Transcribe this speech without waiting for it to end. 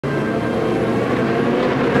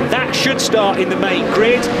should start in the main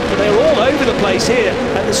grid, but they're all over the place here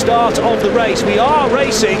at the start of the race. We are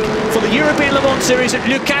racing for the European Le Mans Series at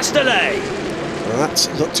Le Castellet. Well,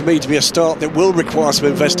 that looked to me to be a start that will require some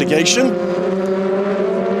investigation.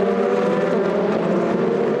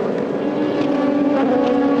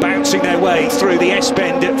 Bouncing their way through the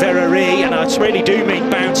S-bend at Verrerie, and I really do mean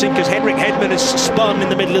bouncing, because Henrik Hedman has spun in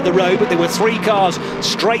the middle of the road, but there were 3 cars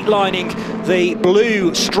straight lining the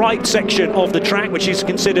blue striped section of the track, which is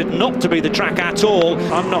considered not to be the track at all.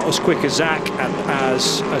 I'm not as quick as Zach and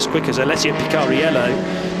as quick as Alessia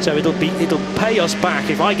Picariello, so it'll pay us back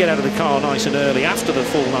if I get out of the car nice and early after the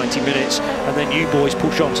full 90 minutes, and then you boys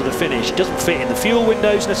push on to the finish. It doesn't fit in the fuel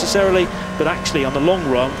windows necessarily, but actually on the long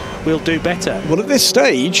run we'll do better. Well, at this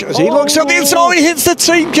stage, as he looks at the inside, he hits the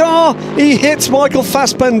team car. He hits Michael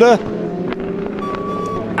Fassbender.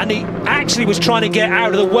 And he actually was trying to get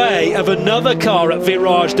out of the way of another car at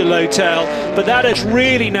Virage de l'Hôtel, but that has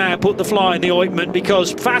really now put the fly in the ointment,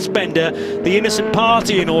 because Fassbender, the innocent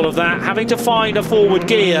party in all of that, having to find a forward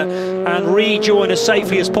gear and rejoin as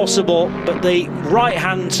safely as possible, but the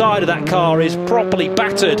right-hand side of that car is properly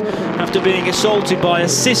battered after being assaulted by a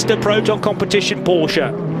sister Proton competition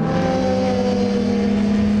Porsche.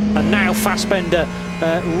 And now Fassbender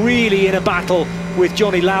really in a battle with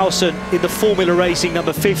Johnny Lawson in the Formula Racing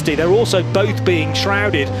number 50. They're also both being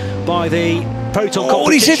shrouded by the Proton competition. Oh,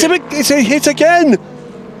 he's hit him, it's a hit again!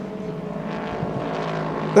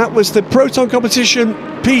 That was the Proton competition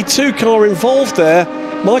P2 car involved there.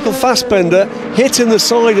 Michael Fassbender hit in the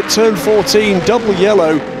side at turn 14, double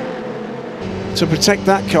yellow to protect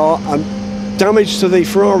that car, and damage to the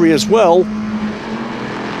Ferrari as well.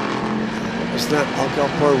 Was that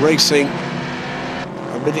Algarve Pro Racing?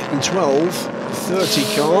 A minute and 12,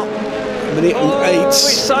 30 car, a minute and 8. Which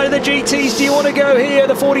side of the GTs do you want to go here?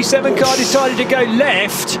 The 47 car decided to go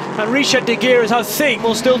left, and Richard de Geer, I think,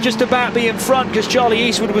 will still just about be in front, because Charlie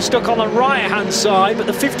Eastwood was stuck on the right-hand side, but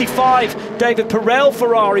the 55 David Perel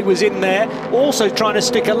Ferrari was in there, also trying to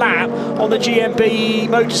stick a lap on the GMB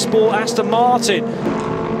Motorsport Aston Martin.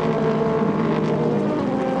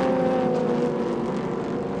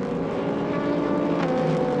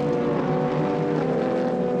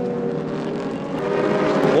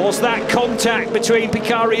 Was that contact between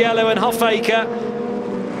Picariello and Hoffaker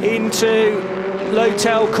into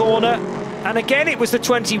L'Hôtel corner, and again it was the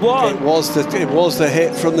 21. It was the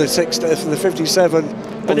hit from the 57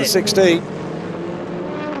 on the 16.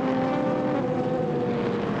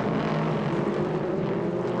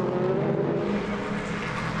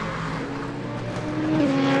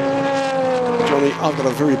 Johnny, I've got a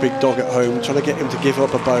very big dog at home. Trying to get him to give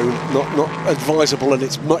up a bone, not advisable, and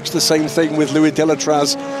it's much the same thing with Louis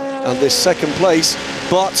Delatraz and this second place.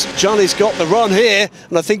 But Johnny's got the run here,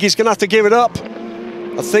 and I think he's going to have to give it up.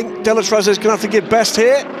 I think Delatraz is going to have to give best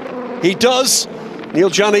here. He does.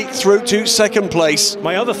 Neil Jani through to second place.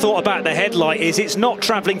 My other thought about the headlight is it's not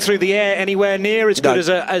travelling through the air anywhere near as good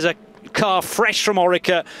as a car fresh from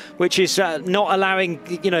Orica, which is not allowing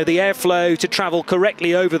the airflow to travel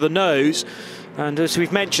correctly over the nose. And as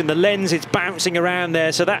we've mentioned, the lens is bouncing around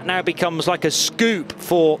there, so that now becomes like a scoop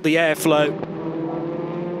for the airflow.